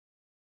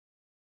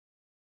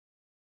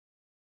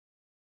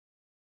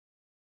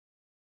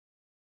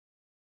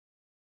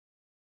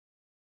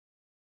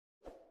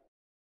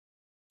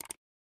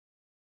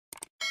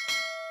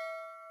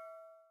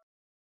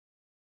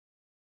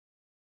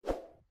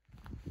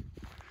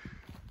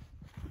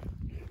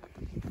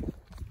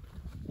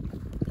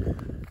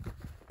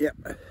Yep,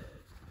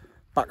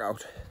 back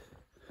out.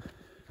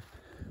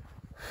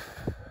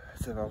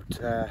 It's about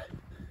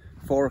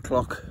 4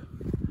 o'clock.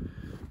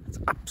 It's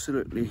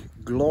absolutely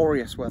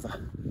glorious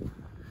weather.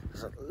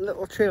 There's a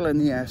little chill in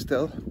the air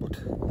still, but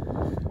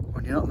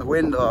when you're not in the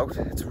wind out,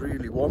 it's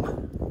really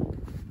warm.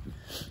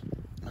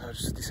 I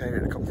just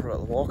decided to come for a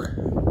little walk.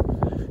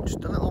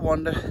 Just a little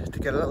wander to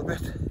get a little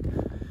bit,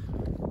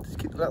 to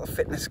keep a little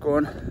fitness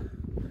going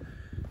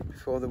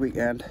before the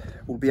weekend.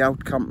 We'll be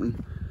out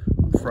camping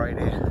on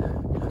Friday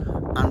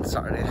and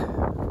Saturday.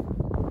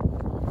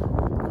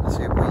 I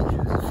say we,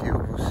 there's a few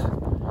of us,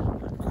 I'm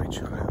not quite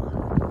sure how.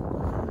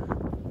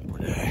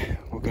 But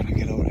we're gonna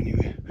get out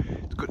anyway.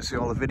 It's good to see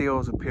all the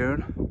videos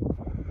appearing.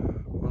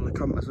 All the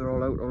campers are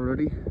all out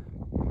already.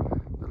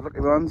 The lucky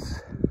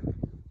ones.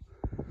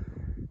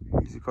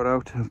 Easy got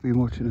out, I've been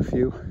watching a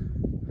few.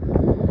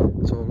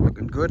 It's all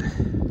looking good.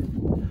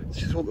 Let's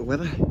just hope the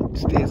weather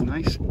stays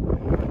nice.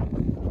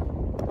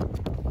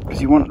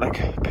 Because you want,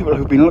 like, people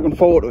who've been looking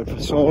forward to it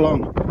for so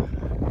long,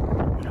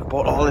 you know,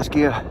 bought all this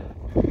gear.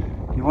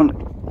 You want it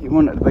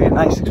to be a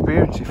nice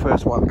experience your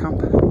first wild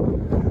camp.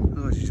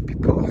 Otherwise you just be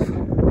put off.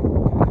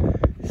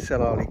 You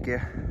sell all your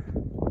gear.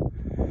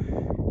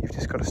 You've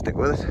just got to stick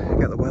with it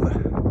and get the weather.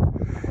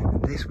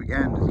 And this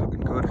weekend is looking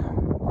good.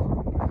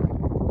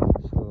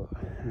 So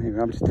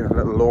anyway, I'm just doing a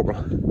little local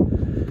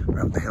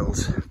around the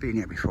hills. Been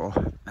here before,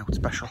 now it's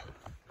special.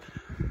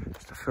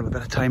 Just to fill a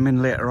bit of time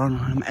in later on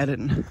when I'm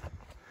editing.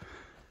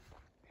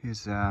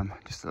 Here's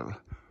just a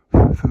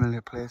little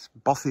familiar place,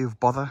 Bothy of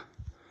Bother.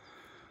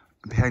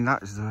 Behind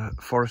that is the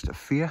Forest of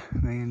Fear.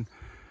 Me and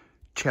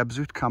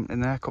Chebzoot camped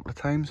in there a couple of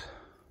times.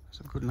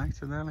 Some good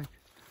nights in there, like.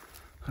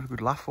 Had a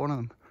good laugh, one of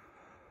them.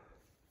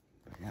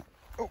 But yeah.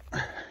 Oh,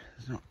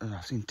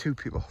 I've seen 2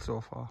 people so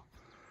far.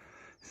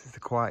 This is the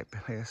quiet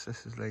place.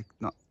 This is like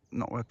not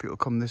where people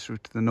come this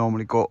route. They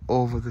normally go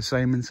over the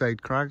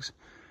Simonside Crags.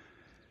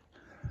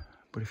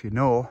 But if you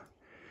know,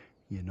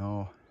 you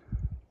know.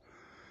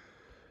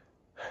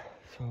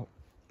 So,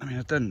 I mean,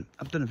 I've done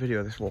a video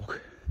of this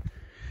walk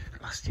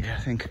last year,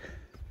 I think.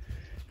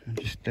 And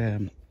just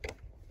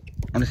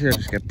honestly, I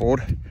just get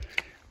bored.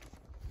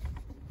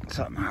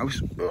 Sat in my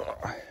house,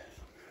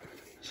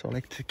 so I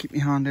like to keep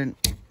my hand in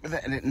with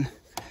editing.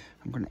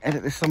 I'm going to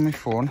edit this on my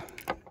phone,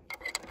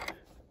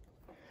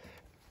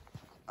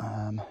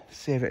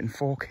 save it in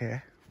 4K.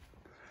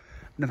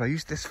 I've never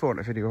used this phone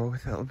to video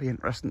with. It'll be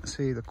interesting to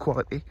see the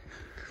quality.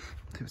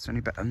 See if it's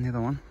any better than the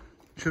other one.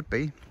 Should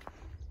be.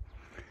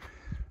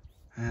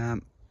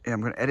 Yeah,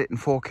 I'm going to edit in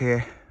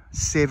 4K,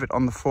 save it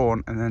on the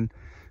phone, and then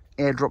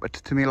airdrop it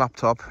to my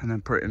laptop, and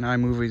then put it in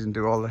iMovies and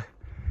do all the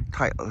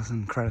titles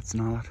and credits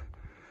and all that.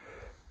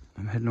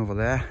 I'm heading over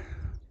there,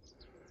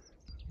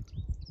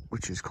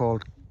 which is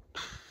called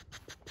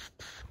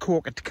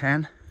Coquet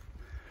Cairn.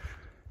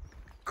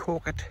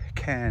 Coquet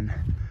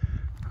Cairn.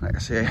 Like I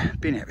say,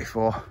 been here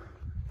before.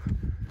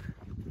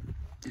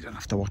 You don't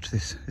have to watch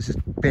this. This is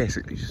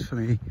basically just for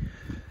me,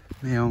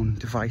 my own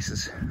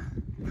devices.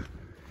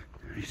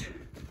 Right.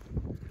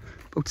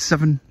 About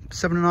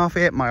 7.5,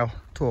 8 mile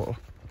total.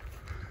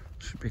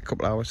 Should be a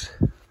couple hours.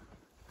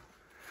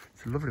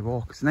 It's a lovely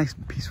walk. It's nice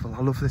and peaceful.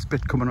 I love this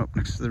bit coming up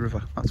next to the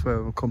river. That's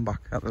where we'll come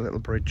back, at the little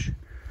bridge.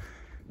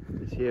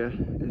 This here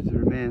is the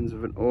remains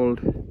of an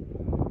old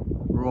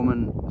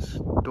Roman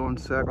stone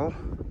circle.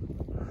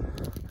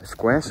 A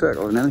square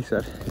circle, Nelly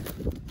said.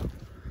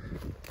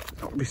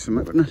 That would be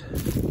something, wouldn't it?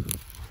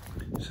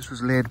 This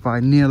was laid by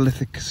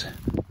Neolithics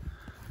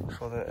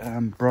for the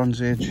Bronze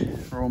Age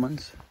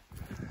Romans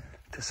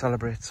to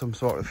celebrate some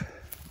sort of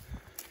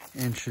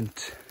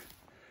ancient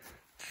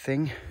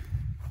thing.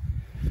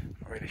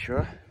 Not really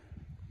sure.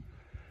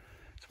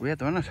 It's weird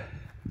though, isn't it?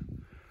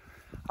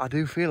 I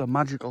do feel a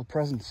magical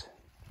presence.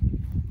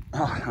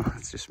 Oh no,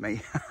 it's just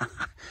me.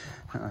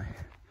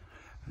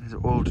 There's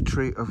an old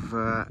tree of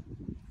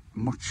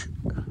much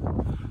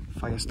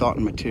fire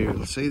starting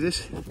material. See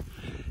this?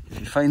 If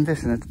you find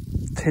this and it's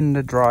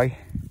tinder dry,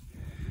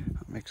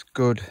 that makes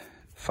good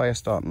fire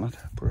starting.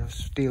 That put a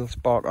steel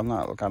spark on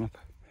that little canop.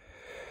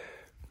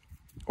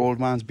 Old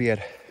man's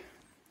beard.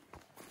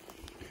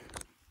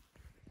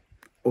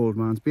 Old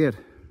man's beard.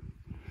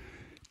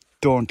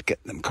 Don't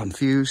get them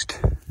confused.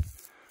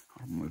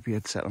 My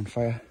beard set on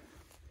fire.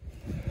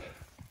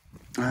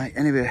 Right,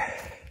 anyway,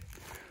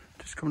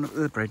 just coming up to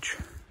the bridge.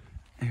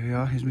 Here we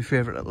are, here's my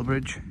favourite little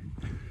bridge.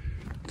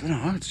 I don't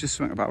know, it's just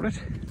something about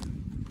it.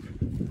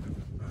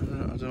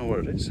 I don't know what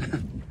it is.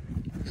 I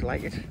just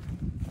like it.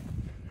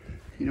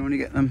 You know when you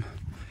get them,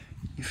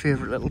 your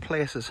favourite little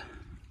places.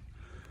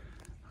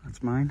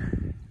 That's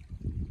mine.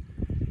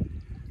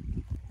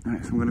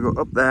 Right, so I'm going to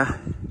go up there,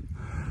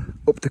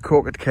 up to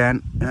Coquet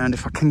Cairn, and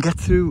if I can get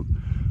through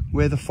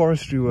where the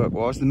forestry work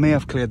was, they may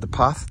have cleared the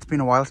path. It's been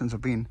a while since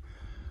I've been.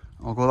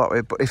 I'll go that way,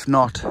 but if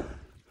not,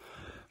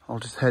 I'll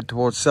just head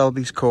towards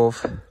Selby's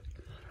Cove,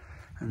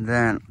 and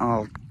then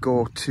I'll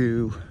go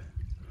to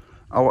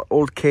our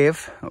old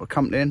cave that we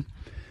camped in,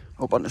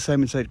 up onto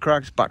Simonside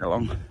Crags, back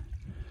along.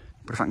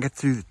 But if I can get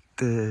through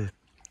the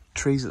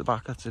trees at the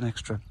back, that's an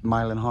extra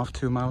 1.5 miles,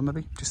 2 miles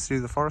maybe, just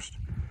through the forest.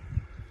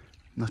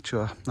 Not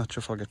sure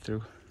if I'll get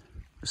through.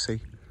 We'll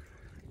see.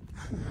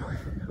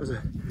 It was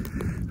a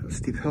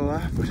steep hill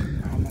there, but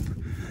I'm up.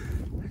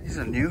 These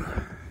are new.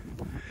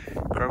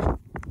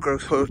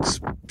 Grouse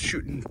hoods,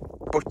 shooting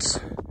butts.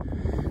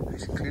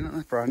 Nice and clean,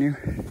 that's brand new.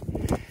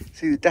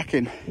 See the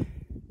decking?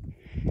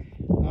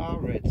 I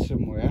read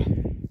somewhere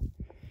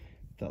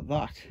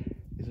that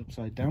is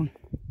upside down.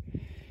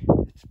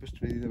 It's supposed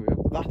to be the other way up.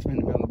 That's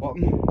meant to be on the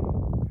bottom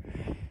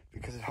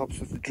because it helps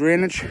with the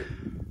drainage.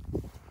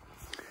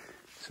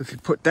 So if you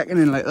put decking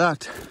in like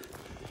that,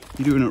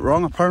 you're doing it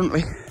wrong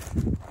apparently.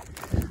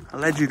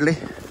 Allegedly.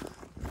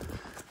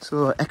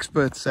 So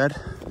experts said,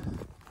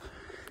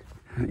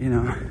 you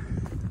know,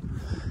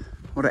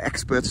 what do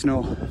experts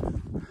know?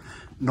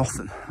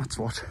 Nothing, that's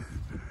what.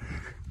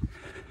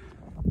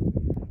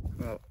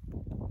 Well,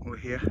 we're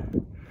here,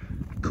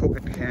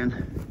 Coconut Cairn.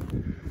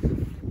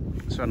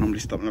 So I normally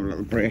stop and have a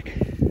little break.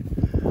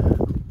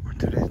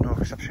 Today's no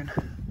exception.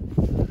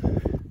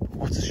 But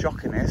what's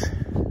shocking is,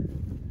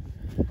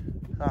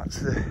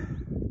 that's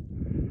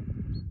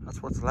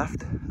what's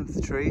left of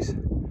the trees.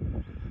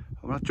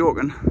 I'm not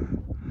joking.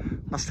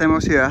 Last time I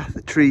was here,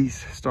 the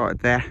trees started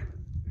there.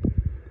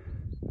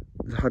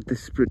 They had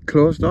this bit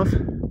closed off.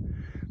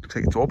 Looks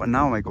like it's open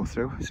now. I might go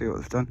through, see what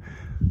they've done.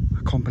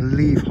 I can't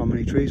believe how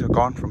many trees are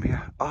gone from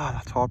here. Ah,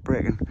 that's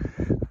heartbreaking.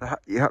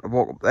 You have to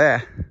walk up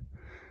there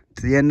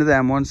to the end of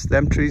them once,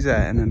 them trees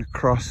there, and then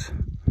across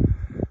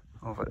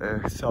over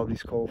to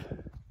Selby's Cove.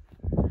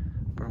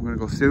 But I'm going to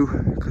go through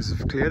because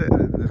they've cleared it.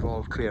 They've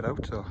all cleared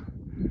out, so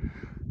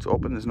it's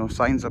open. There's no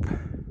signs up.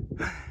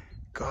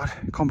 God,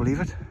 I can't believe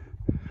it.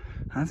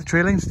 And the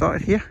trail line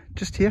started here,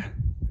 just here,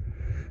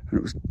 and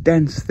it was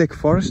dense, thick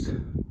forest.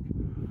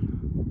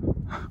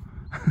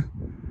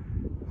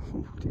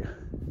 Oh dear.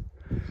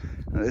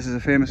 Now, this is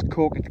a famous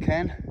Coconut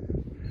Cairn,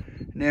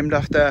 named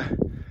after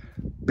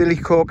Billy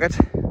Coconut,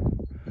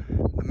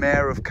 the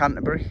mayor of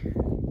Canterbury,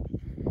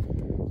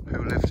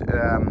 who lived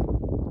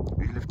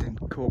in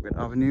Coconut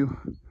Avenue,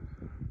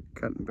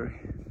 Canterbury.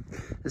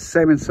 This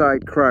same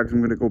inside Crags. I'm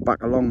going to go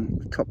back along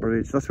the top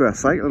ridge. That's where I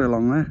cycled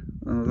along there.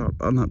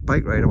 On that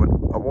bike ride, I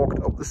walked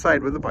up the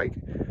side with the bike,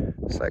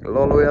 cycled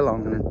all the way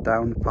along and then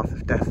down the path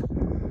of death.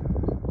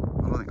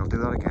 I don't think I'll do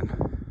that again.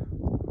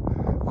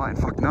 Oh, in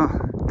fact, no,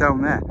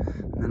 down there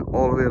and then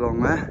all the way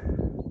along there.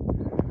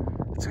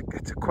 It's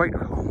a quite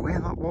a long way,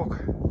 that walk.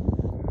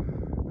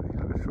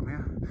 Look at it from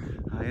here.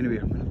 Anyway,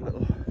 I'm gonna have a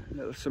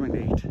little something to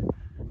eat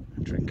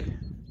and drink,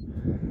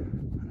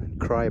 and then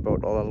cry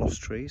about all the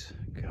lost trees.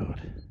 God.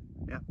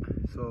 Yeah.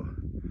 So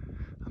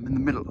I'm in the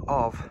middle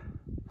of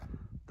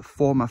the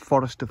former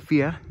Forest of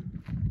Fear,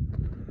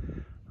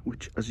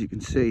 which, as you can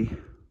see,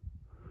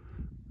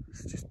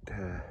 it's just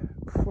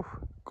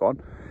gone.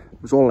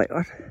 It was all like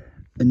that,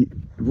 and you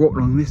walk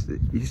along this. You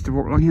used to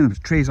walk along here. There was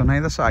trees on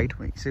either side.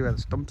 Well, you can see where the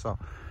stumps are.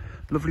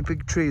 Lovely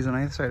big trees on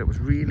either side. It was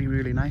really,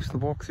 really nice to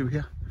walk through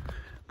here.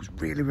 It was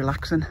really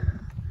relaxing,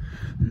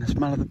 and the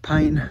smell of the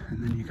pine,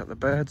 and then you got the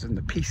birds and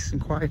the peace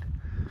and quiet.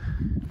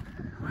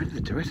 Why did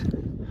they do it?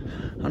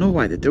 I know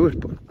why they do it,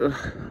 but I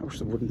wish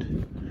they wouldn't.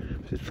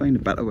 I should find a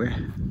better way.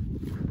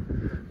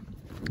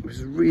 It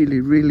was a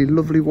really, really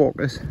lovely walk,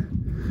 this.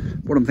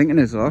 What I'm thinking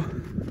is, though,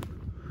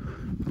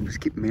 I'm just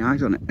keeping my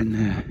eyes on it, and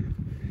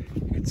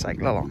you can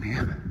cycle along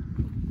here.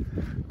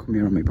 Come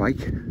here on my bike.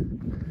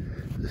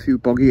 There's a few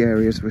boggy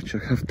areas which I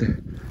have to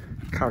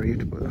carry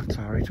it, but that's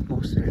alright.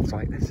 Mostly it's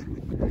like this.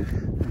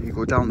 And you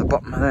go down the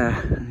bottom of there,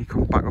 and you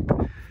come back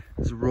up.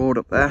 There's a road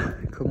up there.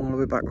 You come all the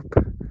way back up.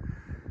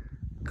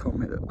 Can't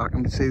make it. I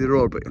can see the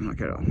road, but you'll not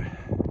get it on.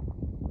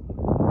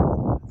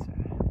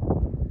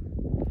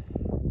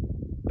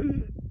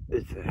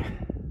 It's there.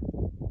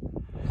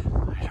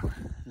 Right,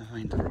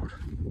 behind the road.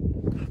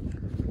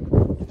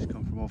 Just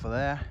come from over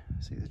there.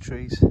 See the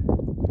trees.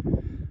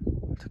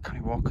 Can't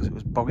you walk because it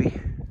was boggy.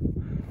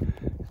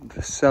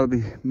 The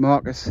Selby's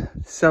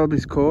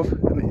Cove.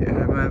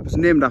 It was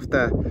named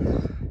after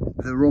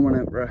the Roman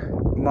Emperor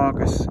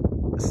Marcus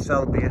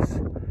Selbius,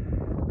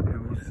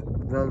 who was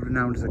well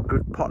renowned as a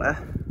good potter.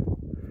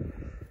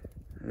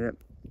 Yep.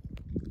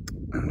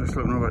 I'm just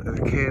looking over at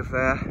the cave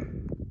there.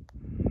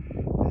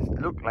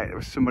 It looked like there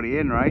was somebody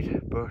in,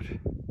 right? But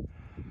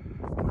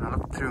when I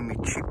looked through my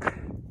cheap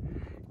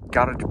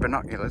garage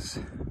binoculars,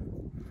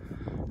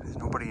 there's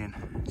nobody in.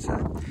 So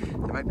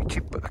they might be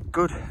cheap, but they're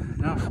good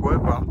enough,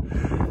 work well.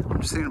 I'm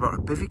just thinking about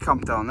a bivvy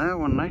camp down there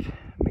one night.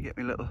 Let me get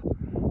my little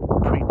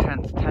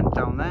pre-tent tent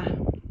down there.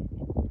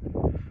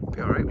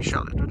 Be alright, be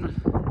sheltered, wouldn't it?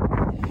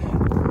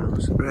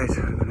 Right,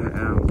 I'm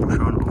gonna push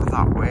on over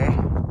that way.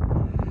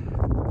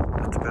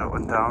 That's a bit up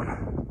and down.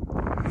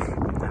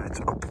 And then it's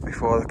up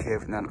before the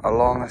cave, and then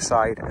along the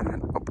side, and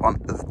then up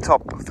onto the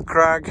top of the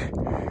crag,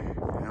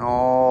 and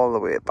all the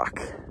way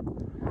back.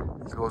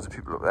 There's loads of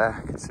people up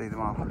there, I can see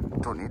them all.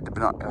 Don't need the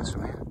binoculars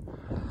from here.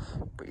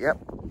 But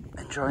yep,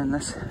 enjoying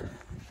this.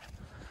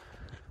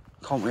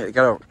 Can't wait to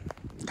get out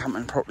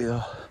camping properly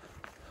though.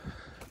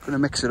 Gonna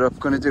mix it up,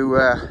 gonna do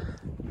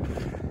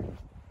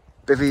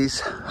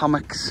bivvies,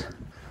 hammocks,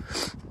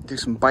 do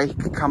some bike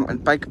camping,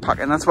 bike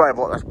packing. That's why I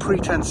bought that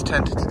pretense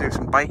tent, to do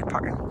some bike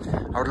packing.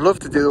 I would love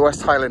to do the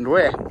West Highland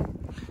Way,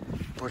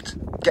 but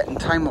getting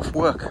time off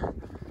work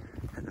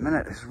at the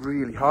minute is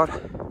really hard.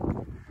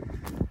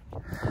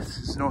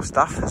 There's no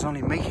staff, there's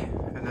only me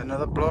and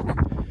another bloke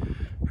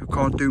who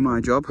can't do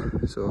my job,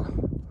 so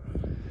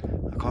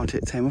I can't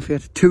take time off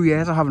yet. 2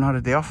 years I haven't had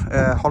a day off,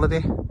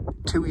 holiday,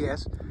 2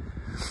 years.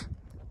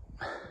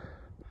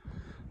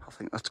 I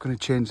think that's going to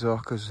change though,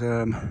 because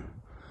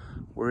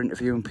we're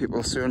interviewing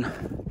people soon,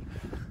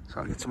 so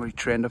I'll get somebody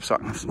trained up so I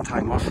can have some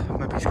time off.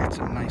 Maybe get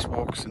some nice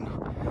walks and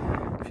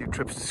a few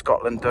trips to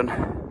Scotland done.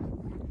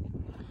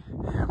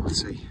 Yeah, we'll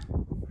see.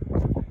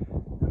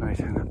 Right,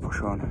 I'm going to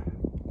push on.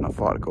 Not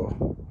far to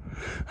go.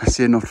 I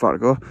say not far to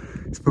go.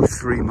 It's about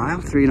 3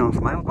 miles,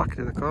 3.5 miles back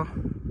to the car.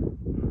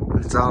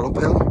 It's all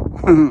uphill.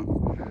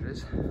 There it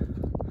is.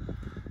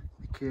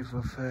 The cave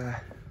of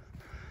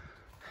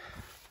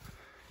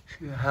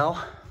sheer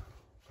hell.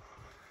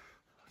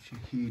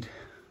 Shahid.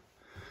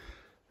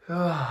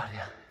 Oh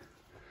dear.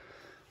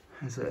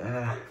 There's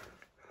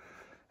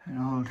an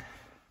old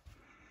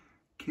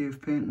cave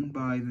painting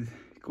by a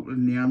couple of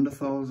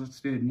Neanderthals that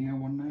stayed near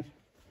one night.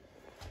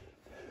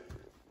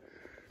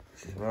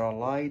 This is where I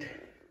lied.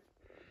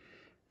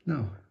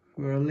 No,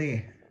 where I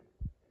lay.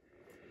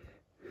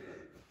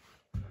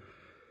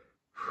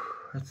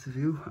 That's the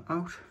view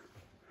out.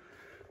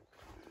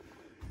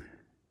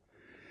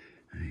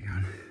 There you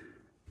go.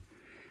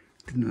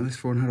 Didn't know this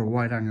phone had a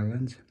wide angle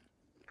lens.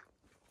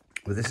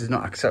 But this is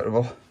not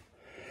acceptable.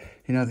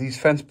 You know, these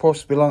fence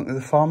posts belong to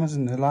the farmers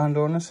and the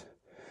landowners.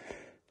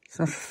 It's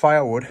not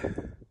firewood.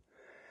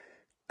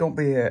 Don't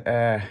be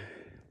a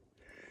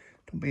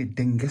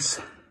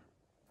dingus.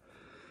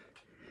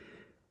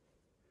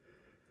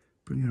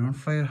 Bring your own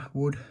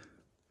firewood.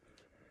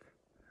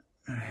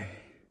 I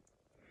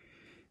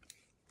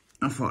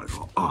thought,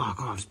 oh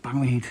god, it's bang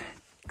my head.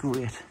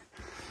 Great.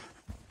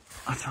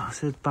 I thought I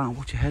said, bang,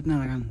 watch your head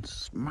now, I can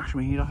smash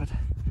my head off it.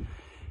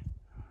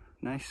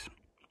 Nice.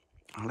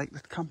 I like the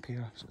camp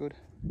here, it's good.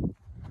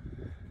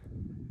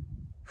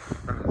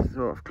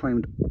 So I've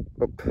climbed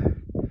up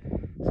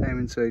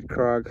Simonside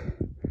Crag,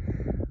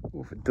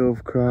 over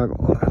Dove Crag,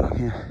 all along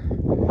here.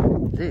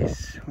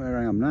 This, where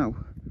I am now,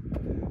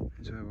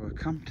 is where we're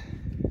camped.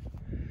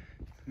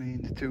 Me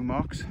and the two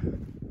marks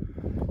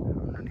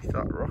underneath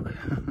that rock.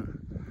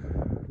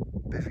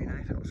 Biffy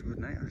night, that was a good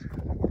night.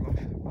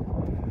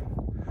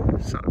 I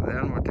sat up there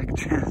and we'll take a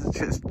chance,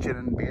 just gin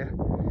and beer,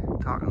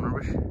 talking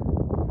rubbish.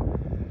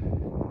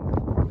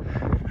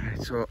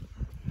 Right, so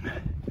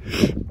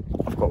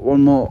I've got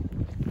one more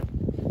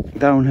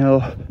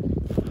downhill,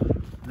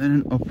 then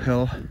an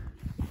uphill,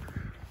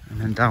 and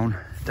then down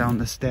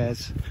the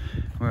stairs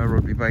where I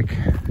rode my bike,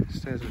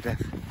 stairs of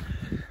death.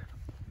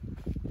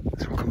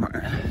 So we'll come back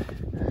in.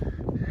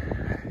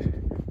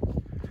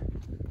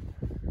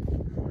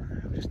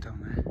 I'm just down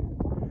there,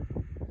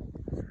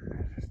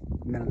 just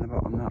milling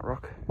about on that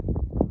rock.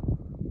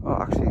 Oh,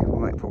 actually, we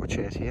might put a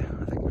chair here.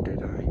 I think we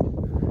did, alright.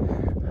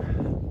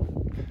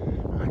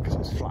 Because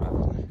it's flat,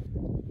 isn't it?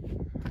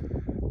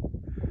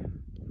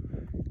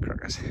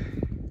 Crackers.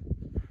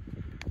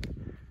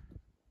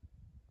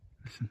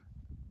 Listen.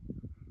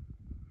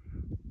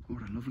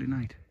 What a lovely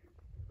night.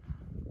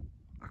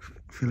 I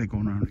feel like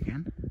going around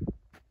again.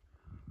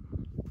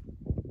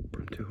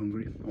 But I'm too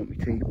hungry. I want my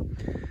tea.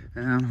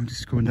 And I'm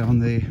just going down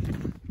the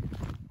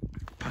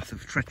path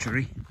of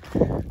treachery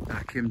that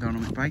I came down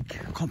on my bike.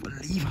 I can't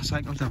believe I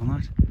cycled down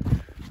that. I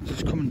was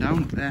just coming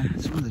down there,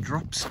 some of the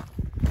drops.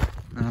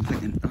 And I'm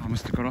thinking, oh, I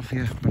must have got off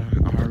here, but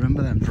I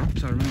remember them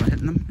drops, I remember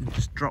hitting them and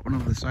just dropping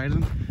over the side of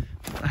them.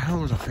 What the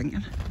hell was I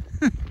thinking?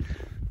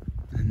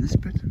 And this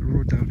bit, the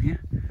road down here.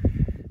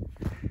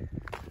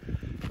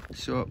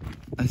 So,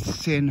 it's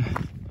saying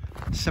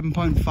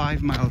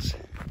 7.5 miles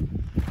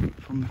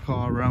from the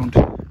car around.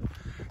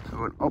 So I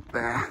went up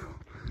there,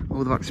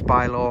 over the back to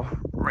Spylaw,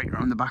 right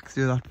around the back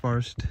through that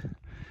forest,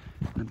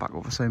 and then back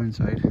over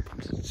Simonside.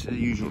 It's the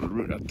usual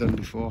route I've done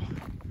before.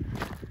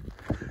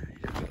 You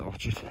don't have to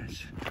watch it.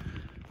 It's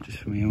just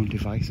for my own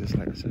devices,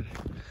 like I said.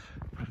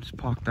 I'm just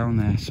parked down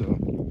there, so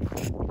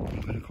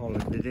I'm going to call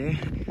it a day.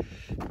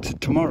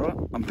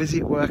 Tomorrow, I'm busy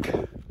at work,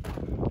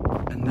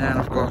 and then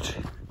I've got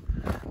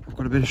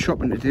a bit of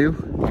shopping to do,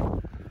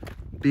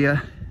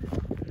 beer,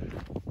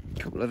 a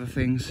couple other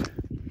things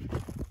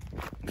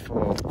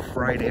for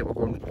Friday. We're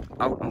going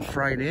out on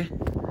Friday.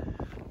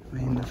 I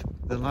mean,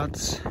 the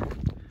lads,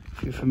 a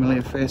few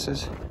familiar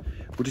faces.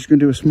 We're just going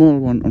to do a small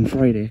one on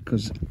Friday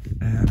because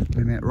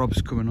my mate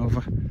Rob's coming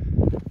over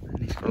and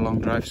he's got a long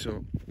drive,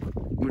 so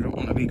we don't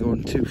want to be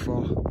going too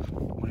far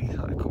when he's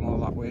had to come all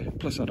that way.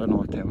 Plus, I don't know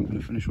what time I'm going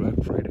to finish work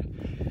Friday,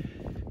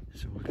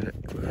 so we're going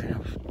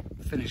to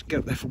finish, get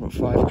up there for about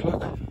 5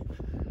 o'clock.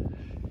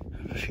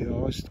 Have a few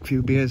hours, a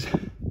few beers.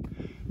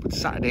 But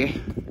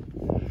Saturday,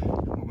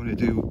 we're going to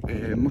do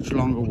a much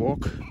longer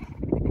walk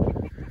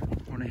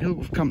on a hill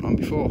we've camped on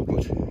before,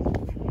 but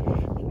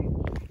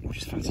we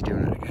just fancy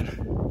doing it again.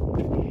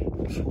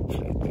 So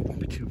hopefully it won't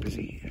be too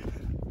busy.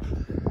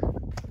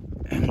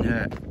 And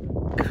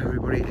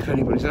if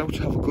anybody's out,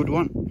 have a good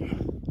one.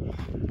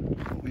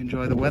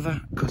 enjoy the weather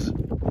because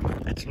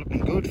it's looking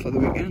good for the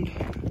weekend.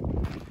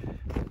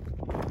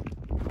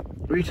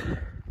 Right,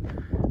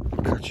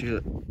 catch you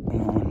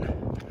on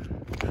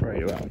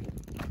Friday. Well,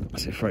 I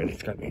say Friday,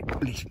 it's got to be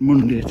at least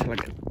Monday till I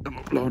get them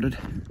uploaded.